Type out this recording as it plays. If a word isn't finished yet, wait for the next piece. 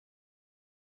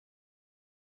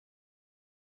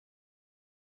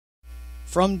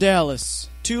From Dallas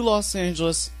to Los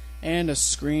Angeles and a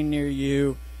screen near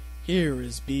you, here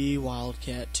is B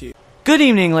Wildcat 2. Good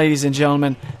evening, ladies and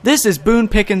gentlemen. This is Boone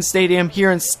Pickens Stadium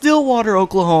here in Stillwater,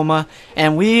 Oklahoma,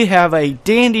 and we have a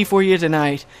dandy for you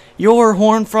tonight. Your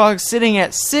Horned Frogs sitting at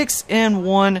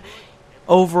 6-1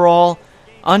 overall,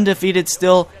 undefeated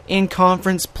still in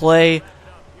conference play.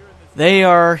 They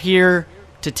are here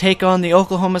to take on the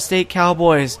Oklahoma State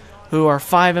Cowboys, who are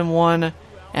 5-1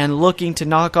 and looking to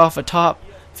knock off a top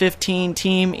 15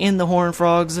 team in the Horned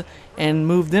Frogs and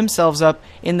move themselves up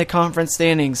in the conference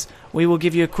standings. We will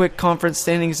give you a quick conference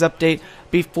standings update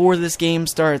before this game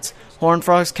starts. Horned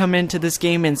Frogs come into this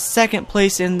game in second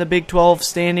place in the Big 12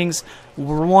 standings.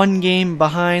 We're one game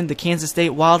behind the Kansas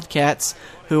State Wildcats,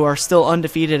 who are still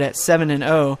undefeated at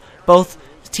 7-0. Both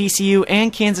TCU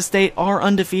and Kansas State are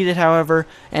undefeated, however,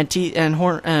 and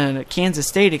Kansas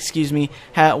State,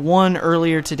 had won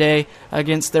earlier today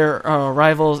against their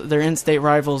rivals, their in-state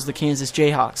rivals, the Kansas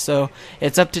Jayhawks. So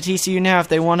it's up to TCU now if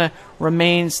they want to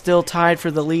remain still tied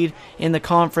for the lead in the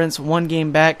conference, one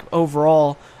game back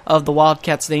overall of the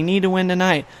Wildcats. They need to win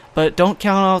tonight, but don't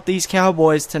count out these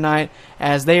Cowboys tonight,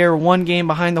 as they are one game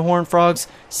behind the Horned Frogs,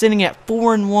 sitting at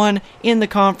 4-1 in the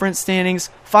conference standings,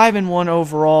 5-1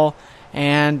 overall.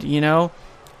 And, you know,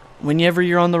 whenever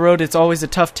you're on the road, it's always a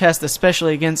tough test,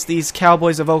 especially against these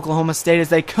Cowboys of Oklahoma State, as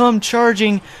they come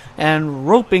charging and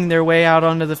roping their way out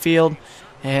onto the field,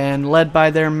 and led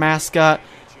by their mascot.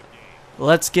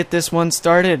 Let's get this one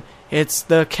started. It's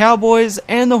the Cowboys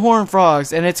and the Horned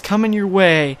Frogs, and it's coming your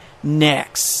way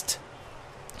next.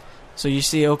 So you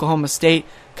see Oklahoma State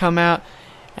come out,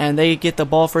 and they get the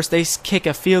ball first. They kick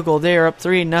a field goal there, up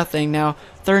 3-0. Now,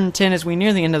 3rd and 10 as we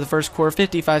near the end of the first quarter.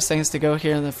 55 seconds to go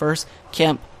here in the first.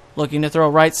 Kemp looking to throw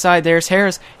right side. There's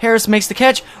Harris. Harris makes the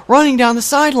catch, running down the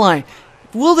sideline.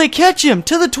 Will they catch him?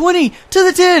 To the 20, to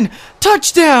the 10.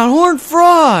 Touchdown, Horned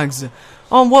Frogs!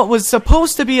 On what was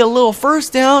supposed to be a little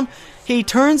first down, he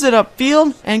turns it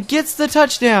upfield and gets the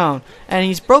touchdown. And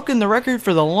he's broken the record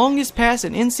for the longest pass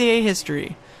in NCAA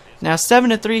history. Now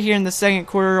 7-3 here in the second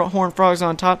quarter. Horned Frogs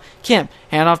on top. Kemp,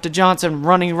 hand off to Johnson,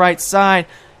 running right side.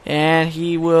 And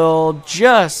he will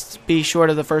just be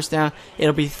short of the first down.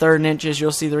 It'll be 3rd and inches.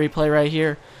 You'll see the replay right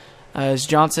here as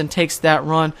Johnson takes that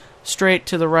run straight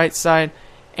to the right side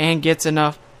and gets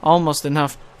enough, almost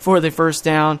enough, for the first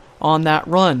down on that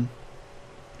run.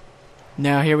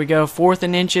 Now here we go. 4th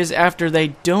and inches after they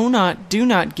do not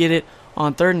get it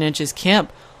on 3rd and inches.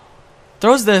 Kemp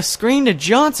throws the screen to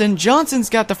Johnson. Johnson's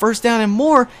got the first down and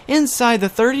more inside the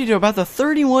 30 to about the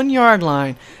 31-yard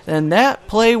line. And that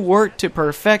play worked to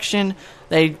perfection.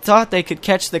 They thought they could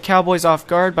catch the Cowboys off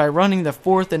guard by running the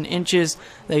 4th and inches.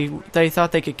 They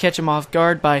thought they could catch them off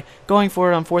guard by going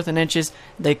for it on 4th and inches.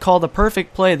 They called the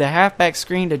perfect play, the halfback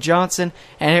screen to Johnson,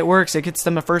 and it works. It gets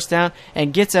them a first down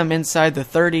and gets them inside the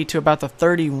 30 to about the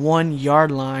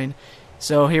 31-yard line.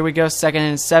 So here we go, 2nd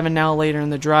and 7 now later in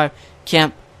the drive.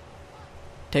 Kemp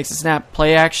takes a snap,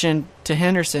 play action to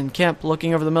Henderson. Kemp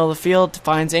looking over the middle of the field,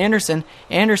 finds Anderson.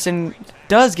 Anderson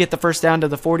does get the first down to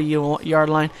the 40-yard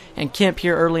line, and Kemp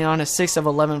here early on is 6 of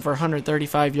 11 for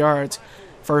 135 yards.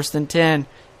 1st and 10.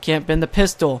 Kemp in the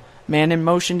pistol, man in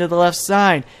motion to the left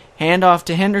side. Handoff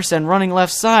to Henderson, running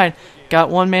left side. Got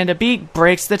one man to beat,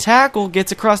 breaks the tackle,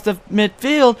 gets across the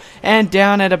midfield, and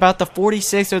down at about the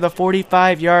 46 or the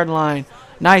 45-yard line.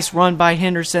 Nice run by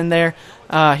Henderson there.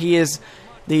 He is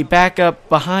the backup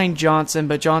behind Johnson,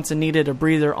 but Johnson needed a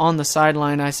breather on the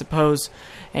sideline, I suppose,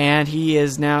 and he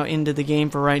is now into the game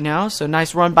for right now. So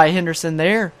nice run by Henderson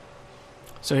there.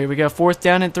 So here we go, 4th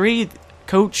down and 3.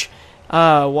 Coach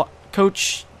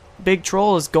Big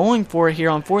Troll is going for it here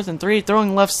on 4th and 3,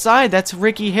 throwing left side. That's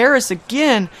Ricky Harris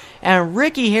again, and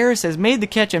Ricky Harris has made the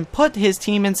catch and put his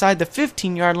team inside the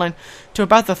 15-yard line to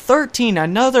about the 13.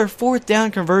 Another 4th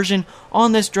down conversion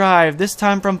on this drive, this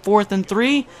time from 4th and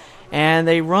 3. And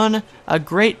they run a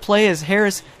great play as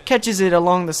Harris catches it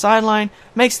along the sideline,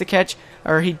 makes the catch,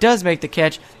 or he does make the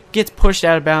catch, gets pushed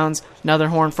out of bounds. Another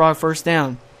Horned Frog first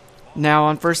down. Now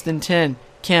on 1st and 10,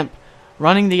 Kemp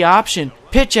running the option,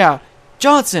 pitch out.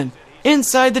 Johnson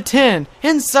inside the 10,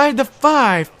 inside the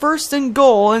 5, 1st and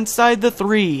goal inside the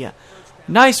 3.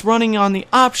 Nice running on the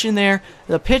option there.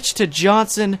 The pitch to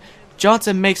Johnson.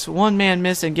 Johnson makes one man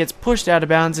miss and gets pushed out of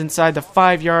bounds inside the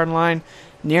 5-yard line.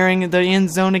 Nearing the end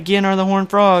zone again are the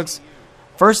Horned Frogs.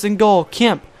 1st and goal.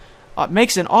 Kemp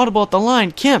makes an audible at the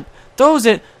line. Kemp throws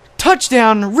it.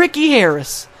 Touchdown, Ricky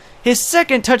Harris. His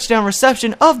 2nd touchdown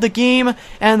reception of the game,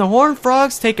 and the Horned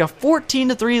Frogs take a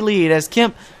 14-3 lead as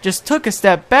Kemp just took a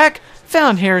step back,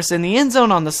 found Harris in the end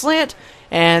zone on the slant,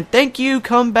 and thank you,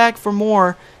 come back for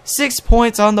more. 6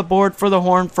 points on the board for the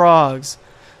Horned Frogs.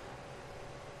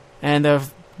 And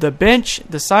the bench,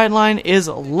 the sideline, is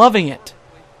loving it.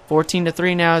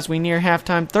 14-3 now as we near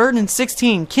halftime. 3rd and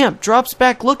 16. Kemp drops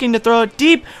back looking to throw it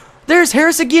deep. There's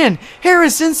Harris again.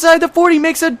 Harris inside the 40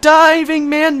 makes a diving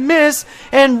man miss.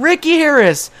 And Ricky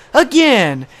Harris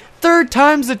again. 3rd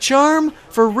time's the charm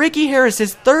for Ricky Harris.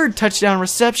 His 3rd touchdown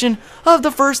reception of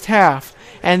the first half.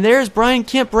 And there's Brian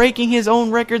Kemp breaking his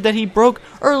own record that he broke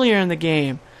earlier in the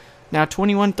game. Now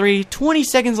 21-3. 20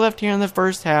 seconds left here in the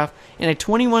first half. In a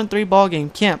 21-3 ball game.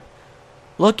 Kemp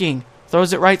looking.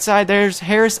 Throws it right side. There's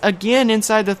Harris again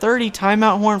inside the 30.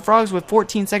 Timeout Horned Frogs with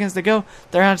 14 seconds to go.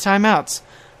 They're out of timeouts.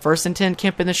 1st and 10.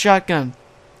 Kemp in the shotgun.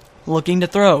 Looking to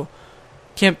throw.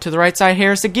 Kemp to the right side.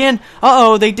 Harris again.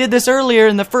 Uh-oh, they did this earlier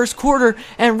in the first quarter.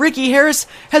 And Ricky Harris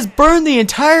has burned the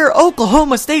entire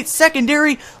Oklahoma State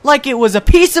secondary like it was a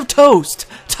piece of toast.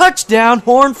 Touchdown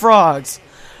Horned Frogs.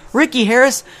 Ricky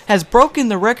Harris has broken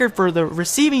the record for the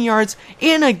receiving yards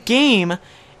in a game.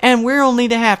 And we're only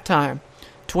to halftime.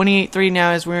 28-3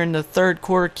 now as we're in the 3rd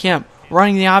quarter. Kemp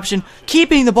running the option,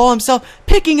 keeping the ball himself,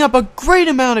 picking up a great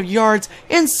amount of yards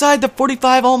inside the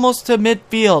 45 almost to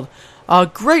midfield. A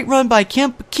great run by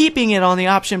Kemp, keeping it on the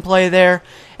option play there,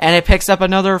 and it picks up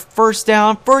another first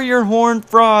down for your Horned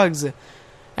Frogs.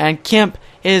 And Kemp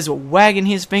is wagging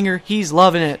his finger, he's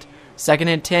loving it. 2nd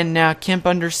and 10 now. Kemp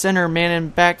under center, man in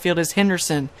backfield is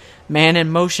Henderson. Man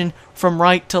in motion from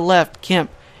right to left.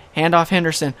 Kemp, handoff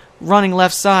Henderson, running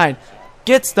left side.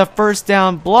 Gets the first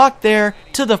down, blocked there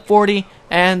to the 40,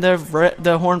 and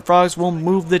the Horned Frogs will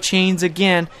move the chains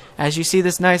again. As you see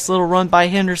this nice little run by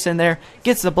Henderson there,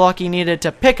 gets the block he needed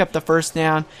to pick up the first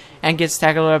down, and gets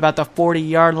tackled at about the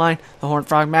 40-yard line. The Horned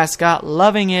Frog mascot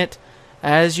loving it,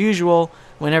 as usual.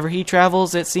 Whenever he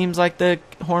travels, it seems like the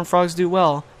Horned Frogs do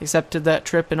well, except to that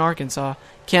trip in Arkansas.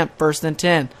 Kemp, 1st and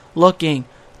 10, looking,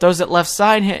 throws it left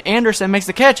side. Anderson makes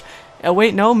the catch.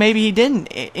 Wait, no, maybe he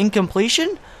didn't.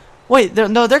 Incompletion? Wait,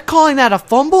 no, they're calling that a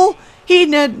fumble? He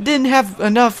didn't have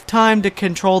enough time to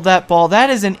control that ball. That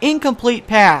is an incomplete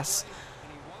pass.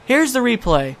 Here's the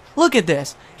replay. Look at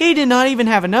this. He did not even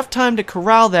have enough time to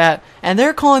corral that, and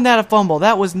they're calling that a fumble.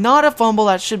 That was not a fumble.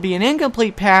 That should be an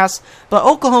incomplete pass. But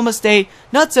Oklahoma State,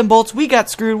 nuts and bolts, we got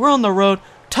screwed. We're on the road.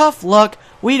 Tough luck.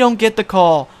 We don't get the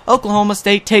call. Oklahoma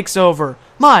State takes over.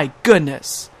 My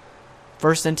goodness.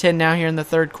 1st and 10 now here in the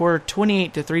 3rd quarter.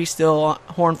 28-3 still.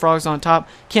 Horned Frogs on top.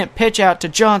 Kemp pitch out to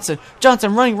Johnson.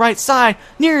 Johnson running right side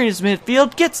near his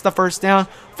midfield. Gets the first down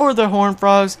for the Horned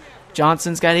Frogs.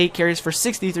 Johnson's got 8 carries for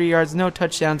 63 yards. No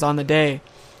touchdowns on the day.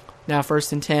 Now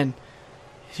 1st and 10.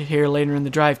 Here later in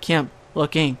the drive. Kemp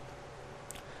looking.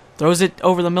 Throws it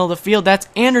over the middle of the field. That's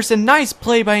Anderson. Nice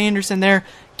play by Anderson there.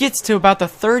 Gets to about the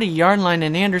 30-yard line,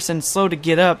 and Anderson slow to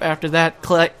get up after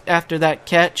that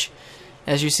catch.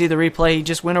 As you see the replay, he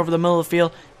just went over the middle of the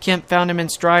field. Kemp found him in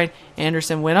stride.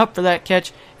 Anderson went up for that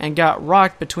catch and got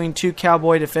rocked between 2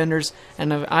 Cowboy defenders.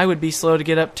 And I would be slow to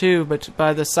get up too, but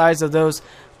by the size of those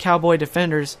Cowboy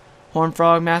defenders. Horned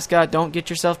Frog mascot, don't get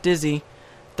yourself dizzy.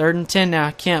 3rd and 10 now.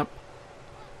 Kemp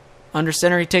under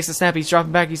center. He takes the snap. He's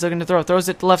dropping back. He's looking to throw. Throws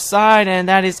it to left side, and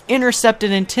that is intercepted,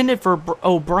 intended for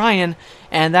O'Brien,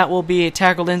 and that will be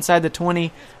tackled inside the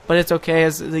 20. But it's okay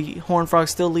as the Horned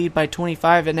Frogs still lead by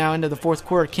 25 and now into the 4th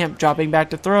quarter. Kemp dropping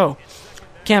back to throw.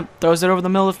 Kemp throws it over the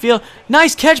middle of the field.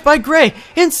 Nice catch by Gray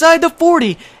inside the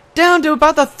 40. Down to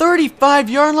about the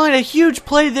 35-yard line. A huge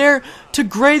play there to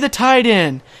Gray, the tight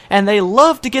end. And they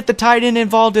love to get the tight end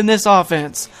involved in this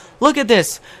offense. Look at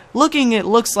this. It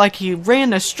looks like he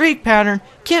ran a streak pattern.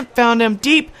 Kemp found him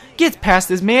deep, gets past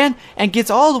his man, and gets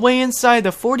all the way inside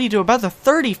the 40 to about the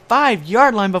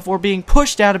 35-yard line before being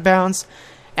pushed out of bounds.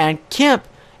 And Kemp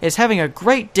is having a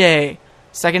great day.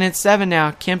 2nd and 7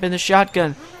 now. Kemp in the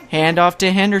shotgun. Handoff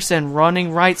to Henderson,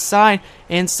 running right side,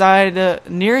 inside,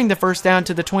 nearing the first down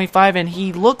to the 25, and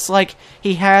he looks like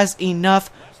he has enough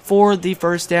for the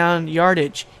first down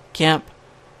yardage. Kemp.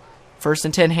 1st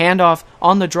and 10 handoff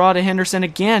on the draw to Henderson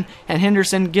again, and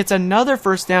Henderson gets another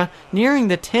first down nearing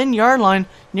the 10-yard line,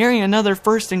 nearing another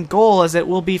 1st and goal, as it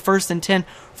will be 1st and 10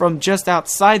 from just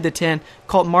outside the 10,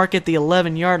 called mark at the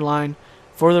 11-yard line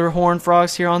for the Horned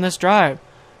Frogs here on this drive.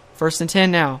 1st and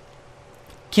 10 now.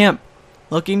 Kemp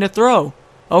looking to throw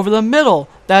over the middle.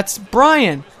 That's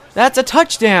Brian. That's a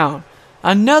touchdown.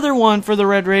 Another one for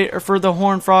the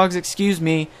Horned Frogs, excuse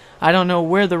me. I don't know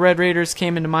where the Red Raiders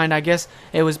came into mind. I guess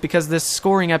it was because this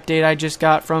scoring update I just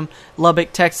got from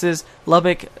Lubbock, Texas.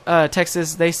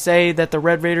 Texas, they say that the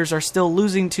Red Raiders are still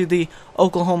losing to the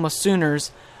Oklahoma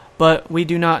Sooners, but we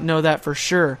do not know that for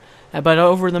sure. But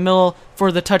over the middle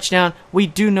for the touchdown, we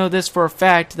do know this for a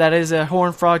fact. That is a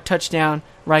Horned Frog touchdown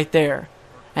right there.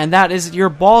 And that is your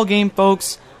ball game,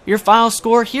 folks. your final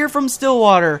score here from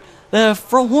Stillwater. The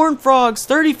Horned Frogs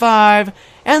 35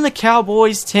 and the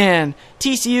Cowboys 10.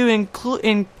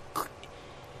 TCU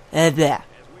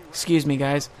excuse me,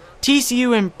 guys.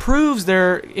 TCU improves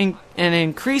and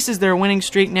increases their winning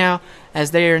streak now,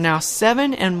 as they are now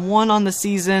 7-1 on the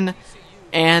season,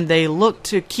 and they look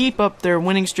to keep up their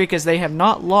winning streak as they have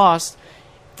not lost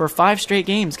for 5 straight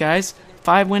games, guys.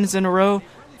 5 wins in a row,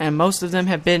 and most of them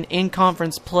have been in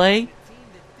conference play.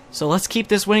 So let's keep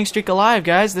this winning streak alive,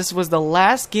 guys. This was the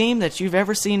last game that you've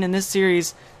ever seen in this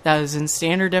series that is in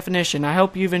standard definition. I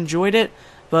hope you've enjoyed it,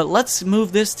 but let's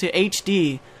move this to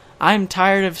HD. I'm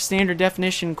tired of standard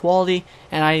definition quality,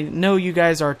 and I know you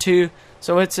guys are too.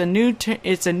 So it's a new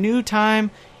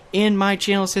time in my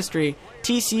channel's history.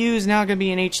 TCU is now going to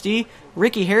be in HD.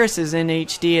 Ricky Harris is in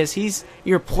HD as he's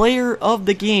your player of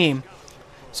the game.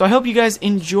 So I hope you guys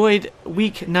enjoyed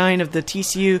week 9 of the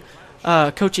TCU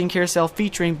Coaching Carousel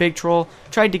featuring Big Troll.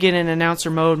 Tried to get in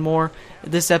announcer mode more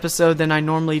this episode than I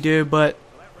normally do, but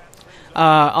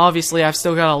obviously I've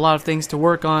still got a lot of things to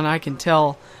work on, I can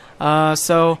tell.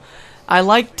 So I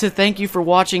like to thank you for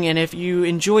watching, and if you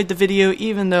enjoyed the video,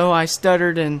 even though I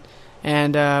stuttered and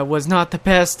was not the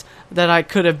best that I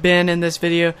could have been in this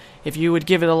video, if you would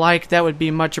give it a like, that would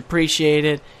be much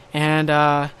appreciated,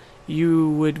 and you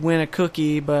would win a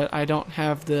cookie, but I don't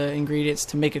have the ingredients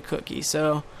to make a cookie,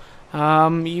 so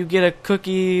you get a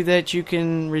cookie that you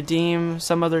can redeem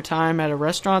some other time at a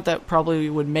restaurant that probably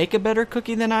would make a better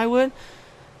cookie than I would.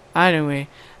 Anyway,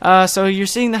 so you're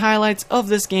seeing the highlights of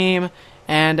this game,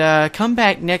 and come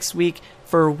back next week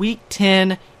for week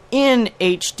 10 in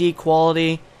HD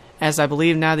quality, as I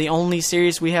believe now the only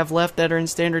series we have left that are in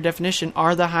standard definition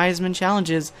are the Heisman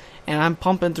challenges, and I'm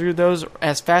pumping through those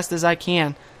as fast as I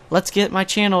can. Let's get my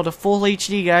channel to full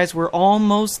HD, guys. We're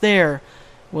almost there.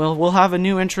 Well, we'll have a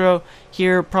new intro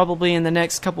here probably in the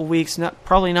next couple weeks.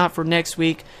 Probably not for next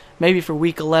week. Maybe for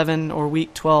week 11 or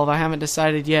week 12. I haven't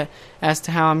decided yet as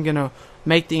to how I'm going to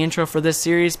make the intro for this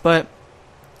series. But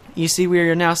you see we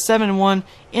are now 7-1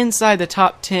 inside the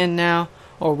top 10 now.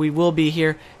 Or we will be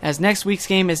here, as next week's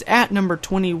game is at number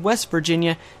 20, West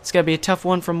Virginia. It's going to be a tough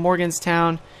one from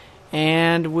Morgantown.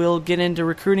 And we'll get into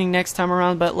recruiting next time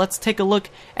around. But let's take a look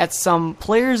at some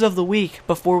players of the week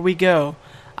before we go.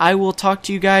 I will talk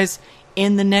to you guys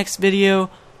in the next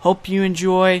video. Hope you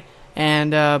enjoy.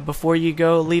 And before you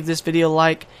go, leave this video a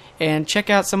like. And check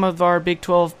out some of our Big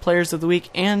 12 Players of the Week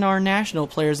and our National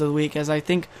Players of the Week, as I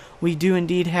think we do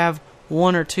indeed have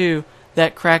 1 or 2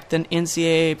 that cracked an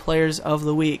NCAA Players of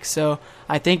the Week. So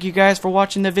I thank you guys for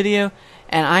watching the video,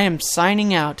 and I am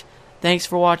signing out. Thanks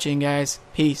for watching, guys.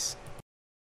 Peace.